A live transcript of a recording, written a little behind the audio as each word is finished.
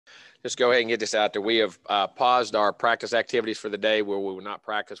just go ahead and get this out there. We have paused our practice activities for the day where we will not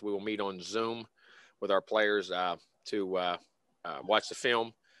practice. We will meet on Zoom with our players to watch the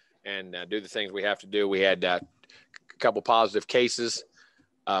film and do the things we have to do. We had a couple positive cases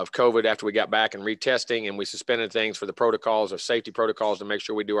of COVID after we got back and retesting, and we suspended things for the protocols of safety protocols to make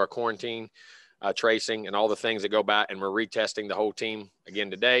sure we do our quarantine tracing and all the things that go back, and we're retesting the whole team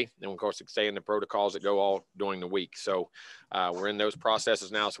again today. And of course, stay in the protocols that go all during the week. So we're in those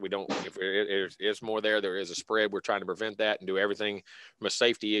processes now. So we don't, if there is more there is a spread. We're trying to prevent that and do everything from a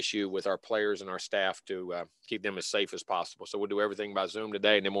safety issue with our players and our staff to keep them as safe as possible. So we'll do everything by Zoom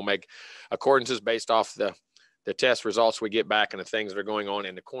today, and then we'll make accordances based off the test results we get back and the things that are going on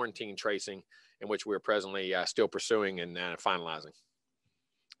in the quarantine tracing, in which we're presently still pursuing and finalizing.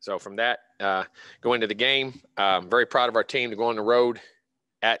 So from that, going to the game, very proud of our team to go on the road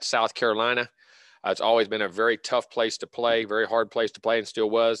at South Carolina. It's always been a very tough place to play, very hard place to play, and still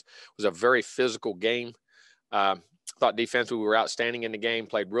was. It was a very physical game. Thought defensively we were outstanding in the game,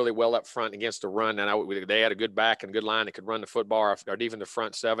 played really well up front against the run. And they had a good back and good line that could run the football. Our defensive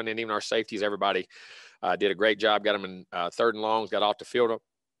front seven and even our safeties, everybody did a great job. Got them in third and longs, got off the field,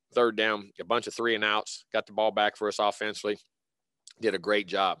 third down, a bunch of 3-and-outs, got the ball back for us offensively. Did a great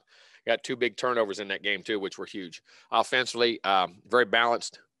job. Got 2 big turnovers in that game too, which were huge. Offensively, very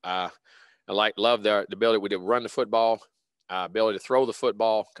balanced. I love the ability we did run the football, ability to throw the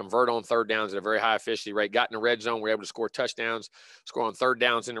football, convert on third downs at a very high efficiency rate. Got in the red zone, we're able to score touchdowns, score on third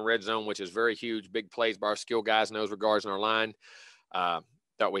downs in the red zone, which is very huge. Big plays by our skill guys in those regards in our line.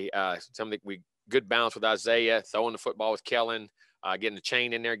 Thought we good balance with Isaiah, throwing the football with Kellen. Getting the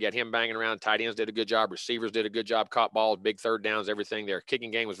chain in there, get him banging around. Tight ends did a good job. Receivers did a good job. Caught balls, big third downs, everything there. Kicking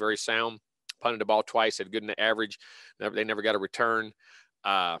game was very sound. Punted the ball twice, had good in the average. They never got a return.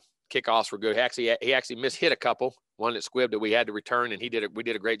 Kickoffs were good. He actually mishit a couple. One that squibbed that we had to return, and we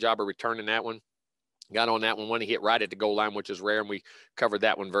did a great job of returning that one. Got on that one. One he hit right at the goal line, which is rare, and we covered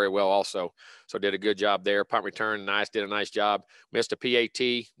that one very well also. So did a good job there. Punt return, did a nice job. Missed a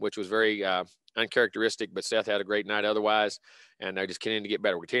PAT, which was very uncharacteristic, but Seth had a great night otherwise, and they're just continuing to get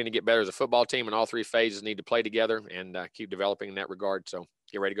better. We're continuing to get better as a football team, and all 3 phases need to play together and keep developing in that regard. So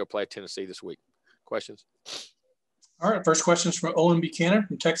get ready to go play Tennessee this week. Questions? All right, first question is from Owen Buchanan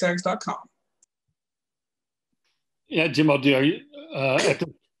from TexAgs.com. Yeah, Jimbo, are you,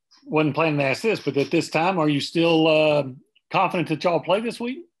 wasn't planning to ask this, but at this time, are you still confident that y'all play this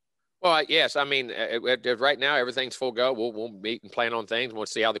week? Well, yes. I mean, right now, everything's full go. We'll meet and plan on things. We'll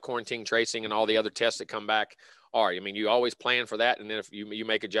see how the quarantine tracing and all the other tests that come back are. I mean, you always plan for that, and then if you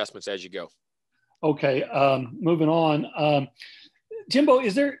make adjustments as you go. Okay, moving on. Jimbo,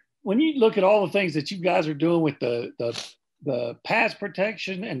 when you look at all the things that you guys are doing with the pass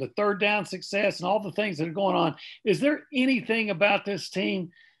protection and the third down success and all the things that are going on, is there anything about this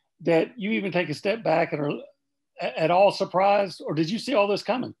team that you even take a step back and are at all surprised, or did you see all this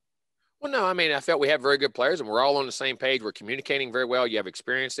coming? Well, no, I mean, I felt we have very good players, and we're all on the same page. We're communicating very well. You have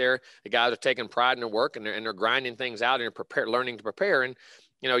experience there. The guys are taking pride in their work, and they're grinding things out and learning to prepare. And,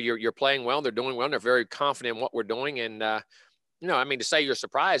 you're playing well. They're doing well. And they're very confident in what we're doing. And, I mean, to say you're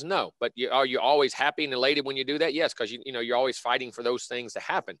surprised, no. But are you always happy and elated when you do that? Yes, because, you're always fighting for those things to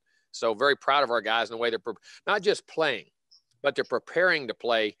happen. So very proud of our guys in the way they're not just playing, but they're preparing to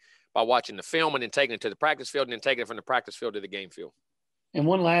play by watching the film and then taking it to the practice field and then taking it from the practice field to the game field. And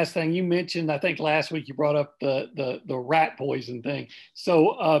one last thing you mentioned, I think last week you brought up the rat poison thing.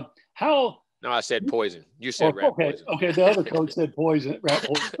 So how? No, I said poison. You said rat poison. Okay, the other coach said rat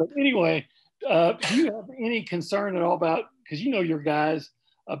poison. But anyway, do you have any concern at all about, because your guys,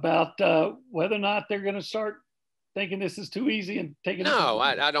 about whether or not they're going to start thinking this is too easy and taking? No,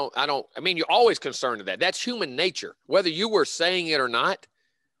 I don't. I mean, you're always concerned of that. That's human nature. Whether you were saying it or not,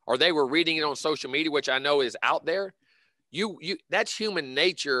 or they were reading it on social media, which I know is out there. That's human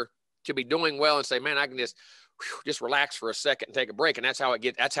nature to be doing well and say, man, I can just relax for a second and take a break. And that's how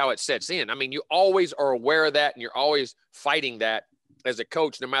it sets in. I mean, you always are aware of that, and you're always fighting that as a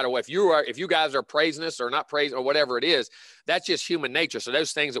coach, no matter what. If you guys are praising us or not praising or whatever it is, that's just human nature. So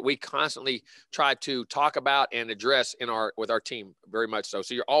those things that we constantly try to talk about and address with our team, very much so.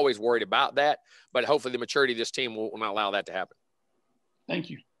 So you're always worried about that, but hopefully the maturity of this team will not allow that to happen. Thank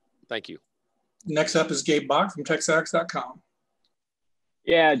you. Thank you. Next up is Gabe Bach from TexAgs.com.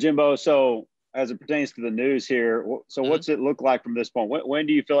 Yeah, Jimbo. So as it pertains to the news here, so what's it look like from this point? When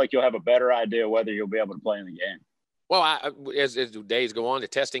do you feel like you'll have a better idea whether you'll be able to play in the game? Well, as the days go on, the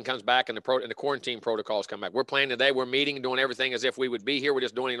testing comes back and the quarantine protocols come back. We're playing today. We're meeting and doing everything as if we would be here. We're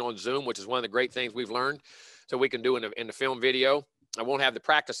just doing it on Zoom, which is one of the great things we've learned. So we can do in the film video. I won't have the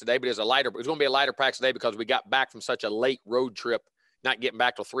practice today, but it's going to be a lighter practice today because we got back from such a late road trip not getting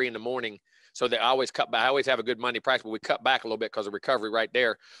back till 3 a.m. So they always cut back. I always have a good Monday practice, but we cut back a little bit because of recovery right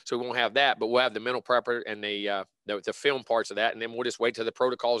there. So we won't have that, but we'll have the mental prepper and the film parts of that. And then we'll just wait till the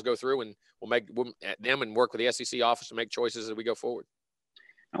protocols go through, and we'll them and work with the SEC office to make choices as we go forward.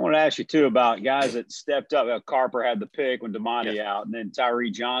 I want to ask you too about guys that stepped up. Carper had the pick when Damani out, and then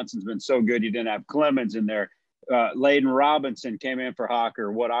Tyree Johnson's been so good. You didn't have Clemens in there. Layden Robinson came in for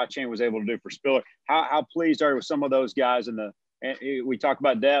Hawker. What Achane was able to do for Spiller. How pleased are you with some of those guys and we talk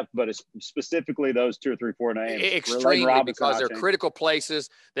about depth, but it's specifically those 2 or 3, 4 names. Extremely, because they're critical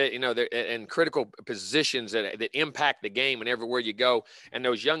places that, they're in critical positions that impact the game and everywhere you go. And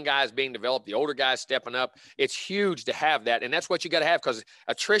those young guys being developed, the older guys stepping up, it's huge to have that. And that's what you got to have, because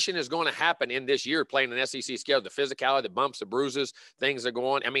attrition is going to happen in this year playing an SEC scale. The physicality, the bumps, the bruises, things are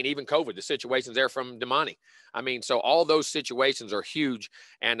going. I mean, even COVID, the situations there from Damani. I mean, so all those situations are huge,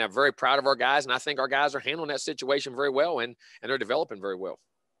 and I'm very proud of our guys. And I think our guys are handling that situation very well, and they're developing very well.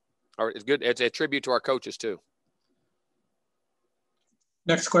 Or it's good. It's a tribute to our coaches too.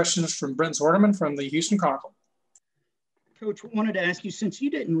 Next question is from Brent Zorneman from the Houston Chronicle. Coach, wanted to ask you, since you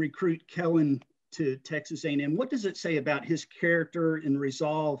didn't recruit Kellen to Texas A&M, what does it say about his character and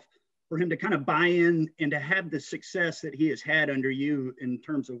resolve for him to kind of buy in and to have the success that he has had under you in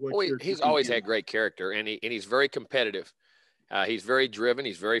terms of what he's always had great character, and he's very competitive. He's very driven.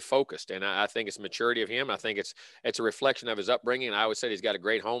 He's very focused, and I think it's maturity of him. I think it's a reflection of his upbringing. And I always said he's got a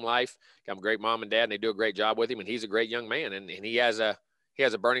great home life, got a great mom and dad, and they do a great job with him. And he's a great young man, and he has a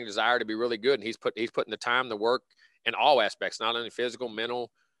burning desire to be really good. And he's putting the time, the work, in all aspects, not only physical, mental,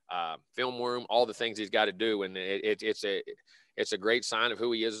 film room, all the things he's got to do. And it's a great sign of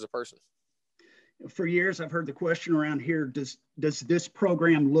who he is as a person. For years, I've heard the question around here: does this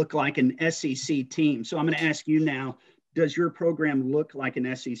program look like an SEC team? So I'm going to ask you now. Does your program look like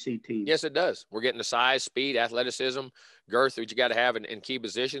an SEC team? Yes, it does. We're getting the size, speed, athleticism, girth that you got to have in key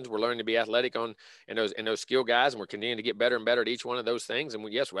positions. We're learning to be athletic in those skill guys, and we're continuing to get better and better at each one of those things. And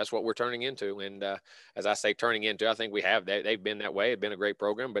yes, that's what we're turning into. And as I say, turning into, I think we have. They've been that way. It's been a great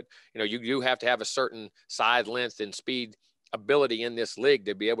program, but you do have to have a certain size, length, and speed ability in this league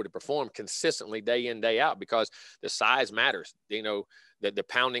to be able to perform consistently day in, day out, because the size matters. The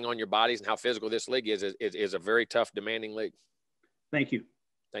pounding on your bodies and how physical this league is a very tough, demanding league. Thank you.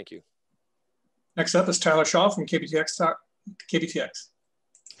 Thank you. Next up is Tyler Shaw from KBTX.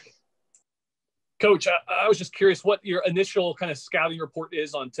 Coach, I was just curious what your initial kind of scouting report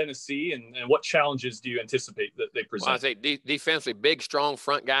is on Tennessee, and what challenges do you anticipate that they present? Well, I think defensively, big, strong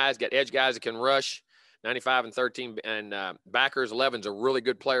front guys, got edge guys that can rush. 95 and 13, and backers. 11's a really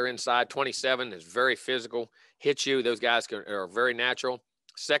good player inside. 27 is very physical, hits you. Those guys are very natural.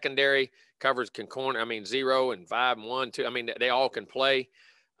 Secondary covers can corner. 0 and 5 and 1, 2. They all can play.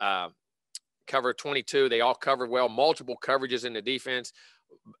 Cover 22. They all cover well. Multiple coverages in the defense.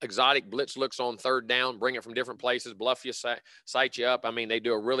 Exotic blitz looks on third down. Bring it from different places. Bluff you, sight you up. They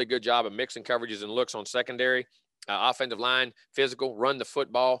do a really good job of mixing coverages and looks on secondary. Offensive line, physical, run the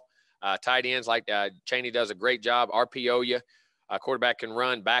football. Tight ends like Chaney does a great job. RPO you. Quarterback can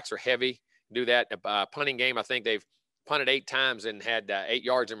run. Backs are heavy. Do that. Punting game, I think they've punted 8 times and had 8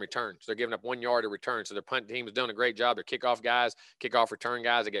 yards in return. So they're giving up 1 yard of return. So their punt team has done a great job. Their kickoff guys, kickoff return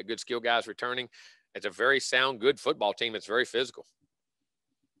guys, they got good skill guys returning. It's a very sound, good football team. It's very physical.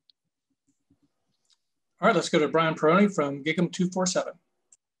 All right, let's go to Brian Peroni from Gig'em 247.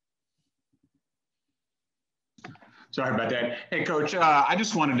 Sorry about that. Hey, Coach, I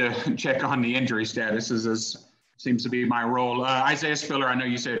just wanted to check on the injury status. This seems to be my role. Isaiah Spiller, I know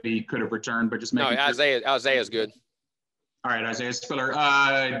you said he could have returned, but just making sure. Isaiah's good. All right, Isaiah Spiller.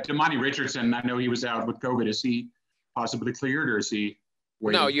 Damani Richardson, I know he was out with COVID. Is he possibly cleared, or is he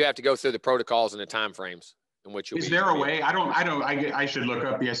waiting? No, you have to go through the protocols and the time frames in which is there a way? I should look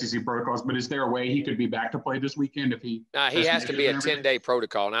up the SEC protocols, but is there a way he could be back to play this weekend if he? He has to be a 10-day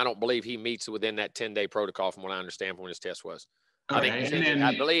protocol, and I don't believe he meets within that 10-day protocol, from what I understand from when his test was. Okay.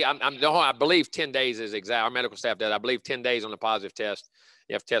 I believe 10 days is exact. Our medical staff does. I believe 10 days on the positive test.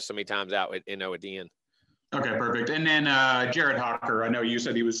 You have to test so many times out, at the end. Okay, perfect. And then Jared Hawker, I know you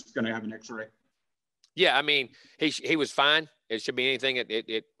said he was going to have an X-ray. Yeah, he was fine. It should be anything.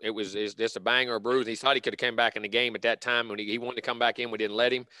 It was just a bang or a bruise. He thought he could have come back in the game at that time when he wanted to come back in. We didn't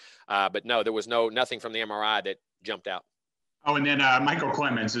let him. But no, there was nothing from the MRI that jumped out. Oh, and then Michael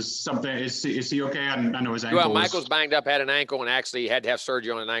Clemens is he okay? I know his ankle. Well, Michael's banged up, had an ankle, and actually had to have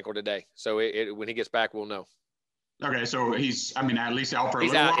surgery on an ankle today. So when he gets back, we'll know. Okay, so he's at least out for a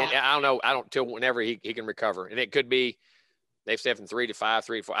little while. I don't know. Till whenever he can recover, and it could be. They've said from 3 to 5,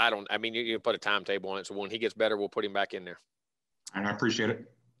 3 to 4. You put a timetable on it. So when he gets better, we'll put him back in there. And I appreciate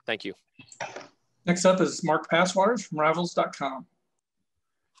it. Thank you. Next up is Mark Passwaters from Rivals.com.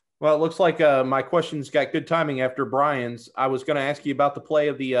 Well, it looks like my question's got good timing after Brian's. I was going to ask you about the play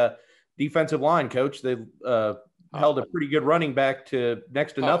of the defensive line, Coach. They held a pretty good running back to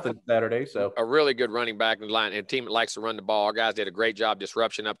next to nothing Saturday. So a really good running back in the line, and a team that likes to run the ball. Our guys did a great job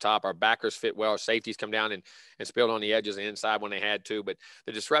disruption up top. Our backers fit well. Our safeties come down and spilled on the edges and inside when they had to. But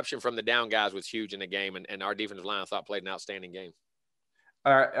the disruption from the down guys was huge in the game, and our defensive line, I thought, played an outstanding game.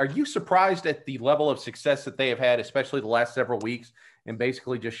 are you surprised at the level of success that they have had, especially the last several weeks, and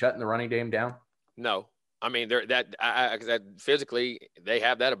basically just shutting the running game down? No. I mean, that physically, they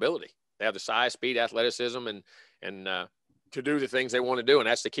have that ability. They have the size, speed, athleticism, and to do the things they want to do. And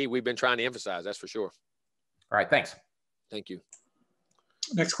that's the key we've been trying to emphasize. That's for sure. All right. Thanks. Thank you.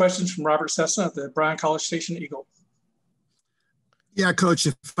 Next question is from Robert Sessa at the Bryan College Station Eagle. Yeah, Coach,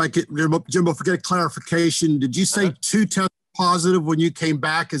 if I could, Jimbo, forget a clarification. Did you say 2 tests positive when you came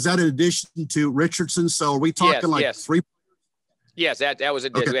back? Is that in addition to Richardson? So are we talking yes. 3? Yes, that was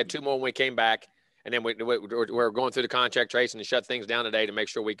it. Okay. We had 2 more when we came back. And then we're going through the contact tracing and shut things down today to make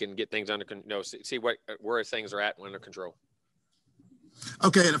sure we can get things under, see where things are at under control.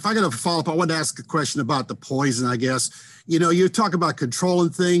 Okay, and if I got to follow up, I wanted to ask a question about the poison, I guess. You talk about controlling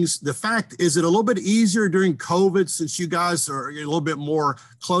things. The fact, is it a little bit easier during COVID since you guys are a little bit more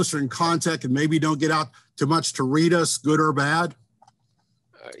closer in contact and maybe don't get out too much to read us, good or bad?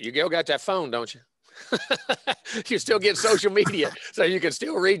 You got that phone, don't you? You still get social media, so you can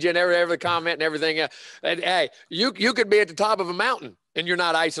still read you and every comment and everything else. And hey, you could be at the top of a mountain and you're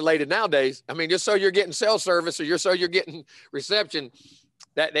not isolated nowadays. I mean, just so you're getting cell service or you're getting reception,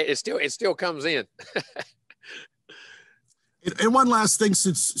 that it still comes in. And one last thing,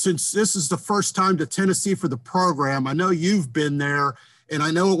 since this is the first time to Tennessee for the program, I know you've been there, and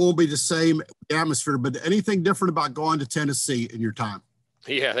I know it won't be the same atmosphere, but anything different about going to Tennessee in your time?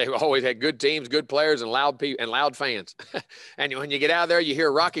 Yeah, they've always had good teams, good players, and loud people and loud fans. And when you get out there, you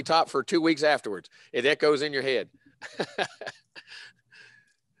hear Rocky Top for 2 weeks afterwards. It echoes in your head.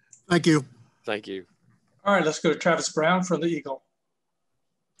 Thank you. Thank you. All right, let's go to Travis Brown from the Eagle.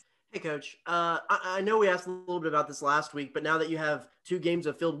 Hey, Coach. I know we asked a little bit about this last week, but now that you have 2 games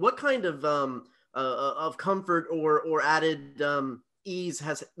of field, what kind of comfort or added ease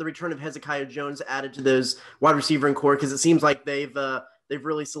has the return of Hezekiah Jones added to those wide receiver and core? Because it seems like they've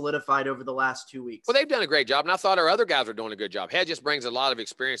really solidified over the last 2 weeks. Well, they've done a great job, and I thought our other guys were doing a good job. Head just brings a lot of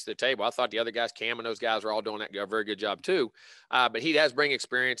experience to the table. I thought the other guys, Cam and those guys, were all doing a very good job too. But he does bring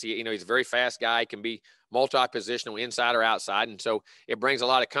experience. He's a very fast guy. He can be multi-positional, inside or outside, and so it brings a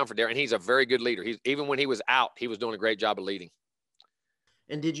lot of comfort there. And he's a very good leader. Even when he was out, he was doing a great job of leading.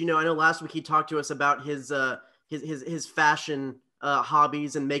 And did you know? I know last week he talked to us about his fashion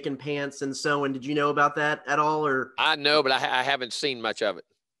hobbies and making pants and so on. Did you know about that at all? Or I know, but I haven't seen much of it.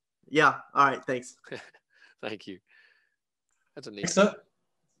 Yeah. All right. Thanks. Thank you. That's a neat.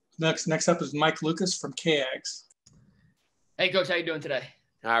 Next up is Mike Lucas from KAGS. Hey, Coach, how you doing today?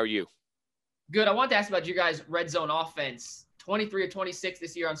 How are you? Good. I wanted to ask about your guys' red zone offense. 23 or 26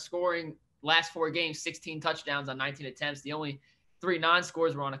 this year on scoring. Last 4 games, 16 touchdowns on 19 attempts. The only 3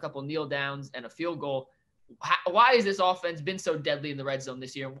 non-scores were on a couple kneel downs and a field goal. Why has this offense been so deadly in the red zone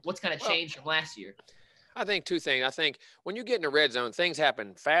this year? What's kind of changed from last year? I think 2 things. I think when you get in the red zone, things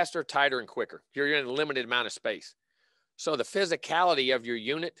happen faster, tighter, and quicker. You're in a limited amount of space. So the physicality of your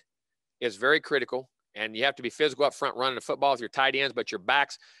unit is very critical, and you have to be physical up front running the football with your tight ends, but your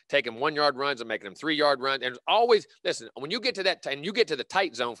backs taking 1-yard runs and making them 3-yard runs. And always, listen, when you get to that, and you get to the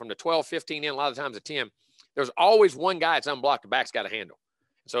tight zone from the 12, 15 in, a lot of times the 10, there's always one guy that's unblocked the back's got to handle.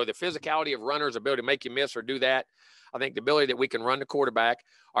 So the physicality of runners' ability to make you miss or do that, I think the ability that we can run the quarterback,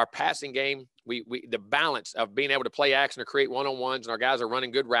 our passing game, the balance of being able to play action or create one-on-ones, and our guys are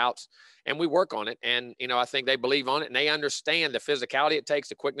running good routes, and we work on it. And, I think they believe on it, and they understand the physicality it takes,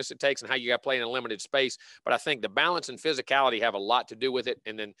 the quickness it takes, and how you got to play in a limited space. But I think the balance and physicality have a lot to do with it.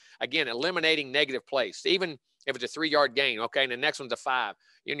 And then, again, eliminating negative plays, even if it's a 3-yard gain, okay, and the next one's a 5,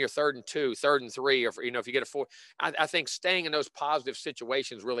 in your 3rd and 2, 3rd and 3, or, if you get a 4, I think staying in those positive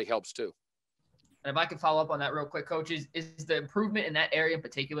situations really helps too. And if I can follow up on that real quick, Coach, is the improvement in that area in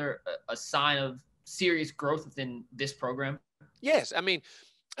particular a sign of serious growth within this program? Yes. I mean,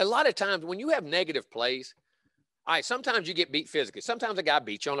 a lot of times when you have negative plays, all right, sometimes you get beat physically. Sometimes a guy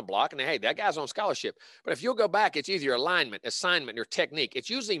beats you on the block and, hey, that guy's on scholarship. But if you'll go back, it's either your alignment, assignment, or technique. It's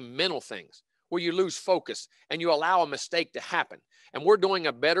usually mental things where you lose focus and you allow a mistake to happen. And we're doing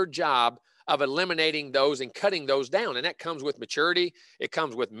a better job of eliminating those and cutting those down. And that comes with maturity. It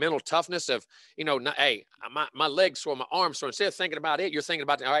comes with mental toughness of, hey, my leg's sore, my arm's sore. Instead of thinking about it, you're thinking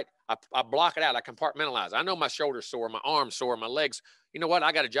about, all right, I block it out. I compartmentalize. I know my shoulder's sore, my arm's sore, my legs. You know what?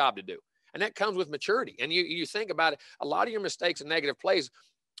 I got a job to do. And that comes with maturity. And you think about it, a lot of your mistakes and negative plays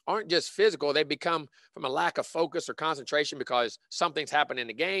aren't just physical. They become from a lack of focus or concentration because something's happened in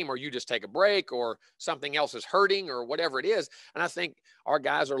the game, or you just take a break, or something else is hurting, or whatever it is. And I think our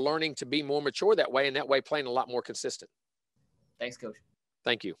guys are learning to be more mature that way, and that way playing a lot more consistent. Thanks, Coach.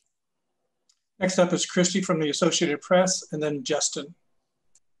 Thank you. Next up is Christy from the Associated Press, and then Justin.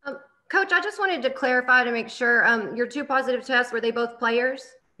 Coach, I just wanted to clarify to make sure your 2 positive tests, were they both players?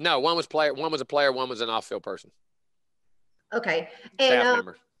 No, one was a player, one was an off-field person. Okay. Staff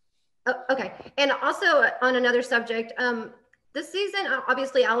member. Okay. And also on another subject, this season,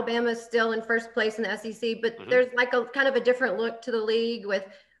 obviously Alabama is still in first place in the SEC, but there's like a kind of a different look to the league with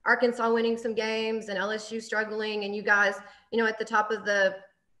Arkansas winning some games and LSU struggling, and you guys, at the top of the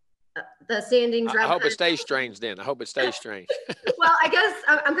standings. I hope it stays strange then. I hope it stays strange. Well, I guess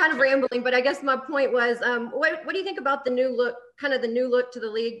I'm kind of rambling, but I guess my point was, what do you think about the new look to the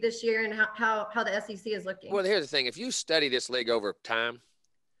league this year, and how the SEC is looking? Well, here's the thing. If you study this league over time,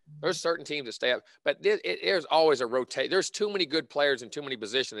 there's certain teams that stay up, but there's always a rotate. There's too many good players in too many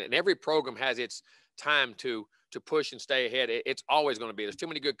positions, and every program has its time to push and stay ahead. It's always going to be. There's too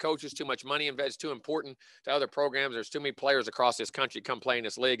many good coaches, too much money invested, too important to other programs. There's too many players across this country come play in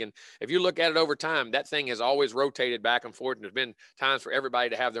this league. And if you look at it over time, that thing has always rotated back and forth. And there's been times for everybody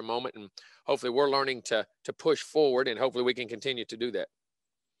to have their moment. And hopefully we're learning to push forward, and hopefully we can continue to do that.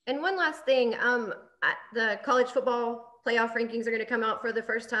 And one last thing, the college football playoff rankings are going to come out for the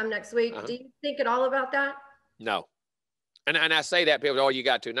first time next week. Do you think at all about that? No. And I say that, people, you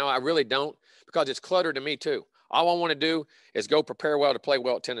got to. No, I really don't, because it's cluttered to me too. All I want to do is go prepare well to play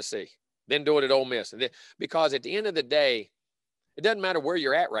well at Tennessee, then do it at Ole Miss. Because at the end of the day, it doesn't matter where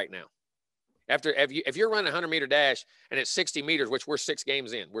you're at right now. If you're running a 100-meter dash and it's 60 meters, which we're 6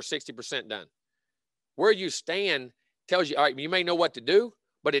 games in, we're 60% done. Where you stand tells you, all right, you may know what to do,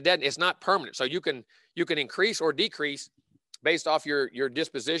 but it's not permanent. So you can increase or decrease based off your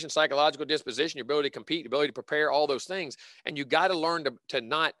disposition, psychological disposition, your ability to compete, your ability to prepare, all those things. And you got to learn to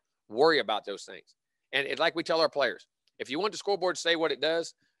not worry about those things. And it's like we tell our players, if you want the scoreboard to say what it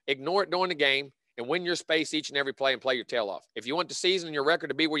does, ignore it during the game and win your space each and every play and play your tail off. If you want the season and your record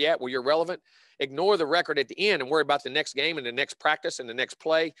to be where you're at, where you're relevant, ignore the record at the end and worry about the next game and the next practice and the next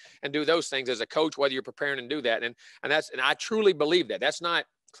play, and do those things as a coach, whether you're preparing and do that. And I truly believe that. That's not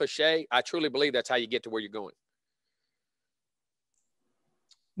cliche. I truly believe that's how you get to where you're going.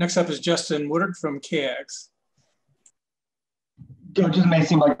 Next up is Justin Woodard from KX. It just may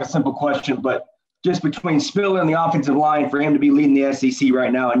seem like a simple question, but just between Spiller and the offensive line, for him to be leading the SEC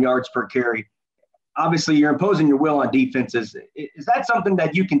right now in yards per carry, obviously you're imposing your will on defenses. Is that something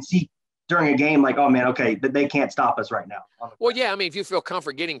that you can see during a game like, oh, man, okay, they can't stop us right now? Well, yeah, I mean, if you feel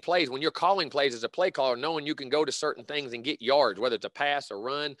comfort getting plays, when you're calling plays as a play caller, knowing you can go to certain things and get yards, whether it's a pass, a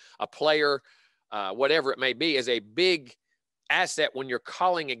run, a player, whatever it may be, is a big asset when you're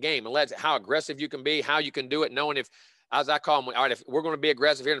calling a game. And that's how aggressive you can be, how you can do it, knowing if, as I call them, all right, if we're going to be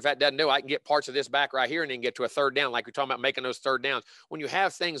aggressive here, and if that doesn't do, I can get parts of this back right here and then get to a third down, like we're talking about making those third downs. When you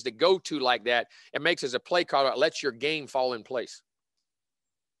have things to go to like that, it makes as a play caller, it lets your game fall in place.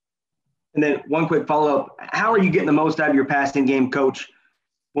 And then one quick follow-up. How are you getting the most out of your passing game, Coach?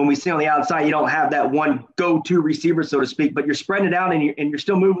 When we see on the outside, you don't have that one go-to receiver, so to speak, but you're spreading it out and you're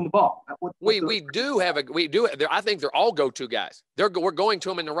still moving the ball. We do. I think they're all go-to guys. We're going to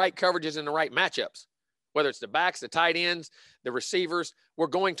them in the right coverages and the right matchups. Whether it's the backs, the tight ends, the receivers, we're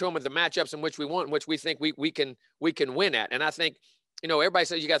going to them with the matchups in which we want, in which we think we can win at. And I think, everybody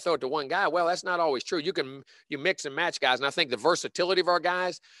says you got to throw it to one guy. Well, that's not always true. You mix and match guys. And I think the versatility of our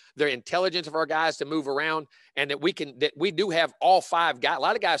guys, the intelligence of our guys to move around, and that we do have all 5 guys. A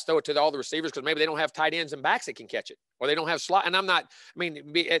lot of guys throw it to all the receivers because maybe they don't have tight ends and backs that can catch it, or they don't have slot. And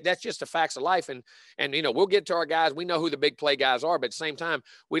that's just the facts of life. And we'll get to our guys. We know who the big play guys are, but at the same time,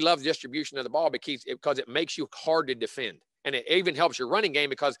 we love the distribution of the ball because it makes you hard to defend. And it even helps your running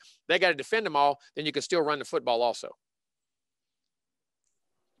game because they got to defend them all. Then you can still run the football also.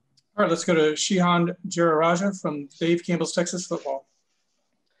 All right, let's go to Shihan Jiraraja from Dave Campbell's Texas Football.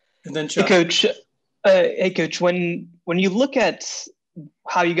 And then Chuck. Hey, Coach, when you look at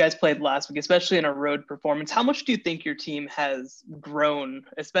how you guys played last week, especially in a road performance, how much do you think your team has grown,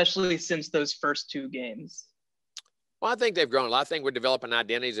 especially since those first 2 games? Well, I think they've grown a lot. I think we're developing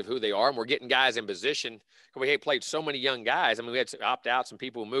identities of who they are, and we're getting guys in position. We played so many young guys. I mean, we had to opt out, some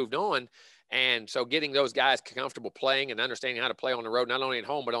people who moved on. And so getting those guys comfortable playing and understanding how to play on the road, not only at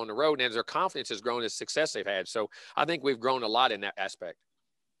home, but on the road, and as their confidence has grown, as success they've had. So I think we've grown a lot in that aspect.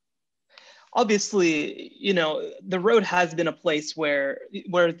 obviously, you know, the road has been a place where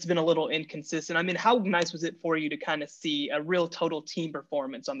it's been a little inconsistent. I mean, how nice was it for you to kind of see a real total team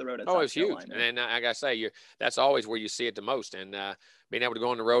performance on the road at Oh, South it's huge. Carolina? And like I say, that's always where you see it the most. And being able to go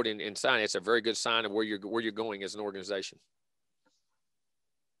on the road and sign, it's a very good sign of where you're going as an organization.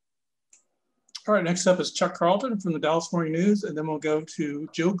 All right, next up is Chuck Carlton from the Dallas Morning News, and then we'll go to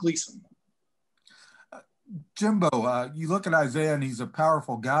Joe Gleason. Jimbo, you look at Isaiah and he's a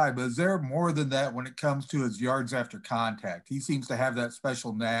powerful guy, but is there more than that when it comes to his yards after contact? He seems to have that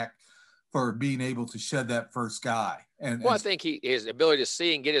special knack for being able to shed that first guy. I think his ability to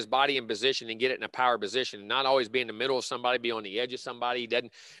see and get his body in position and get it in a power position, not always be in the middle of somebody, be on the edge of somebody.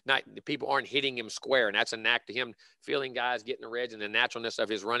 The people aren't hitting him square, and that's a knack to him, feeling guys, getting the reds, and the naturalness of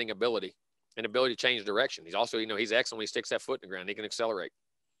his running ability and ability to change direction. He's also, he's excellent when he sticks that foot in the ground. He can accelerate.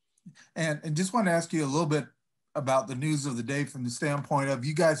 And just want to ask you a little bit about the news of the day from the standpoint of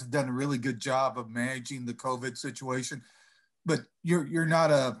you guys have done a really good job of managing the COVID situation, but you're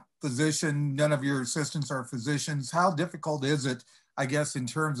not a physician. None of your assistants are physicians. How difficult is it, I guess, in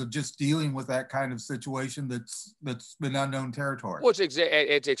terms of just dealing with that kind of situation that's been unknown territory? Well,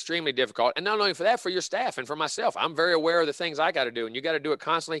 it's extremely difficult. And not only for that, for your staff and for myself. I'm very aware of the things I got to do, and you got to do it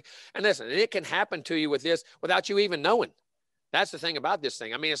constantly. And listen, it can happen to you with this without you even knowing. That's the thing about this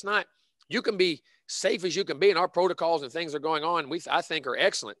thing. I mean, it's not, you can be safe as you can be, and our protocols and things are going on, I think are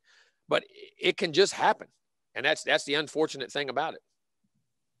excellent, but it can just happen. And that's the unfortunate thing about it.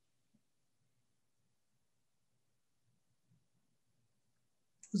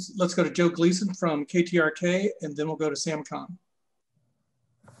 Let's go to Joe Gleason from KTRK, and then we'll go to Sam Khan.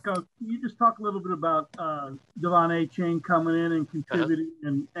 Coach, can you just talk a little bit about Devon A-Chain coming in and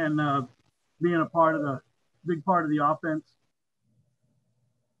contributing and being a big part of the offense?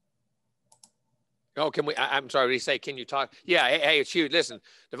 Oh, I'm sorry, did he say, can you talk? Yeah, hey, it's huge. Listen,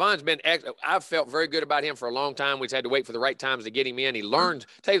 Devon's been, I've felt very good about him for a long time. We've had to wait for the right times to get him in. He learned,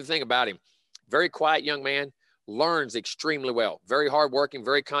 tell you the thing about him, very quiet young man, learns extremely well, very hardworking,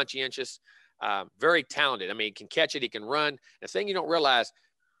 very conscientious, very talented. I mean, he can catch it, he can run. The thing you don't realize,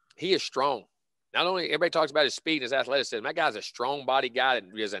 he is strong. Not only everybody talks about his speed and his athleticism, that guy's a strong body guy that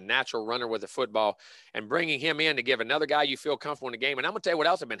is a natural runner with the football, and bringing him in to give another guy you feel comfortable in the game. And I'm going to tell you what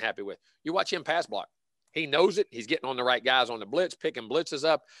else I've been happy with. You watch him pass block. He knows it. He's getting on the right guys on the blitz, picking blitzes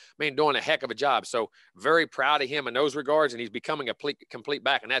up. I mean, doing a heck of a job. So very proud of him in those regards, and he's becoming a complete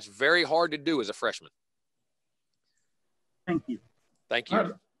back. And that's very hard to do as a freshman. Thank you. Thank you. All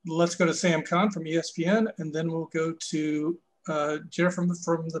right, let's go to Sam Khan from ESPN, and then we'll go to Jeff from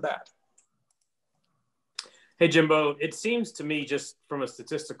the Bat. Hey, Jimbo, it seems to me just from a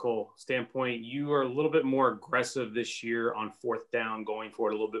statistical standpoint, you are a little bit more aggressive this year on fourth down, going for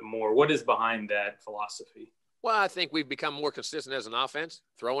it a little bit more. What is behind that philosophy? Well, I think we've become more consistent as an offense,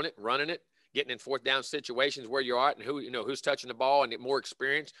 throwing it, running it, getting in fourth down situations where you're at and who's touching the ball, and more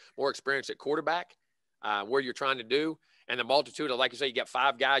experience at quarterback, where you're trying to do. And the multitude of, like you say, you got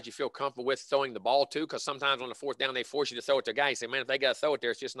 5 guys you feel comfortable with throwing the ball to, because sometimes on the fourth down, they force you to throw it to a guy. You say, man, if they got to throw it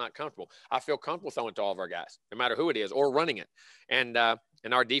there, it's just not comfortable. I feel comfortable throwing it to all of our guys, no matter who it is, or running it. And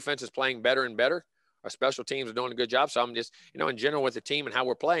our defense is playing better and better. Our special teams are doing a good job. So I'm just, in general with the team and how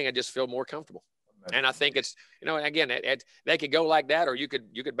we're playing, I just feel more comfortable. And I think it's, again, they could go like that, or you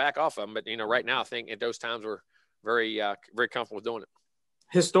could back off of them. But, right now, I think at those times we're very, very comfortable with doing it.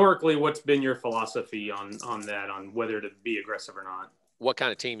 Historically, what's been your philosophy on that, on whether to be aggressive or not? What kind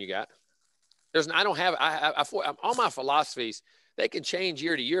of team you got? I don't have all my philosophies. They can change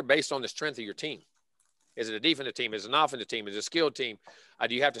year to year based on the strength of your team. Is it a defensive team? Is it an offensive team? Is it a skilled team?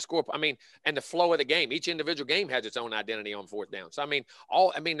 Do you have to score? And the flow of the game. Each individual game has its own identity on fourth down. So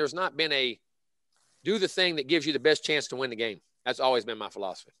there's not been do the thing that gives you the best chance to win the game. That's always been my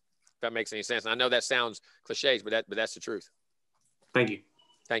philosophy. If that makes any sense. And I know that sounds cliches, but that's the truth. Thank you.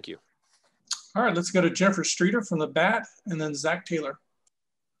 Thank you. All right, let's go to Jennifer Streeter from the Bat, and then Zach Taylor.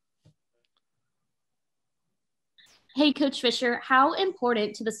 Hey, Coach Fisher, how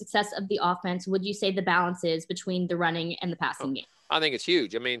important to the success of the offense would you say the balance is between the running and the passing game? I think it's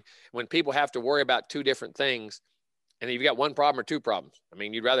huge. When people have to worry about 2 different things, and you've got 1 problem or 2 problems,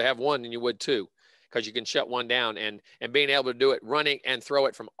 you'd rather have 1 than you would 2, because you can shut 1 down, and being able to do it running and throw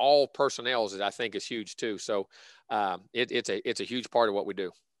it from all personnels I think is huge too. So it's a huge part of what we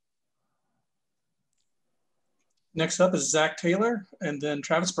do. Next up is Zach Taylor, and then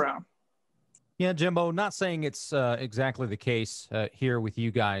Travis Brown. Yeah, Jimbo, not saying it's exactly the case here with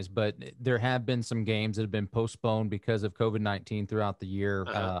you guys, but there have been some games that have been postponed because of COVID-19 throughout the year.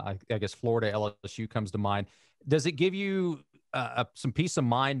 I guess Florida, LSU comes to mind. Does it give you some peace of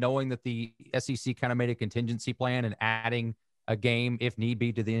mind knowing that the SEC kind of made a contingency plan and adding a game if need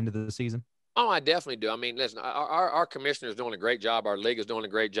be to the end of the season? Oh, I definitely do. I mean, listen, our commissioner is doing a great job. Our league is doing a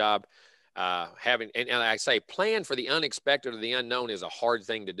great job. And I say plan for the unexpected or the unknown is a hard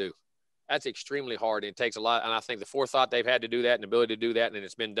thing to do. That's extremely hard. It takes a lot. And I think the forethought they've had to do that and the ability to do that, and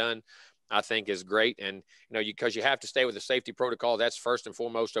it's been done, I think is great. And, because you have to stay with the safety protocol, that's first and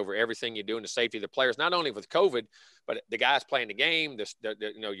foremost over everything you do, in the safety of the players, not only with COVID, but the guys playing the game,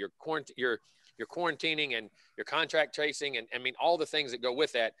 your quarantining and your contract tracing. And I mean, all the things that go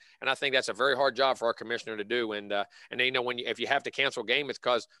with that. And I think that's a very hard job for our commissioner to do. And then, if you have to cancel a game, it's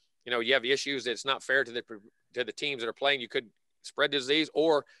because, you have issues that's not fair to the teams that are playing. You could spread disease,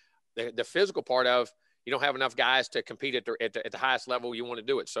 or the physical part of, you don't have enough guys to compete at the highest level you want to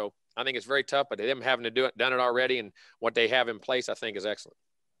do it. So I think it's very tough, but them having to done it already, and what they have in place, I think is excellent.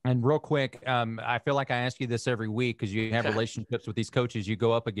 And real quick, I feel like I ask you this every week because you have relationships with these coaches you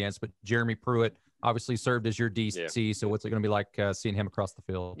go up against, but Jeremy Pruitt obviously served as your DC. Yeah. So what's it going to be like seeing him across the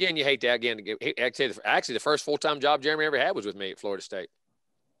field? Yeah, and you hate that again. Actually, the first full-time job Jeremy ever had was with me at Florida State.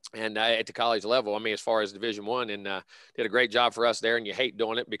 And at the college level, I mean, as far as Division I, and did a great job for us there. And you hate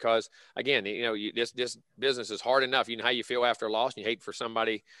doing it because, again, this business is hard enough. You know how you feel after a loss, and you hate for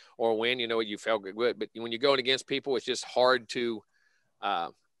somebody or a win. You felt good. But when you're going against people, it's just hard to.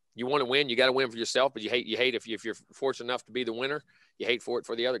 You want to win, you got to win for yourself. But you hate if you're fortunate enough to be the winner, you hate for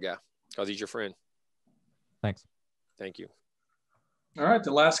the other guy because he's your friend. Thanks. Thank you. All right.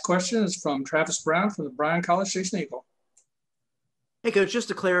 The last question is from Travis Brown from the Bryan College Station Eagle. Hey, Coach, just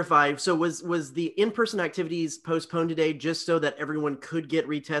to clarify, so was the in-person activities postponed today just so that everyone could get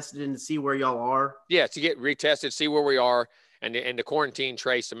retested and see where y'all are? Yeah, to get retested, see where we are, and the quarantine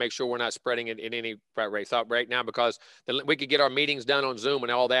trace to make sure we're not spreading it in any rate. Thought right now because we could get our meetings done on Zoom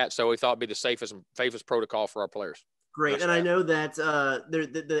and all that, so we thought it'd be the safest protocol for our players. Great, and I know that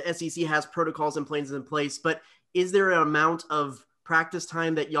the SEC has protocols and plans in place, but is there an amount of practice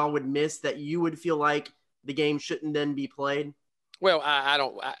time that y'all would miss that you would feel like the game shouldn't then be played? Well, I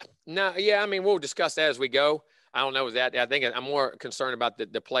mean, we'll discuss that as we go. I don't know that. I think I'm more concerned about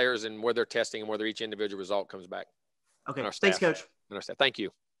the players and where they're testing and whether each individual result comes back. Okay. Thanks, Coach. Thank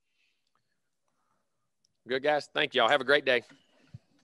you. Good, guys. Thank y'all. Have a great day.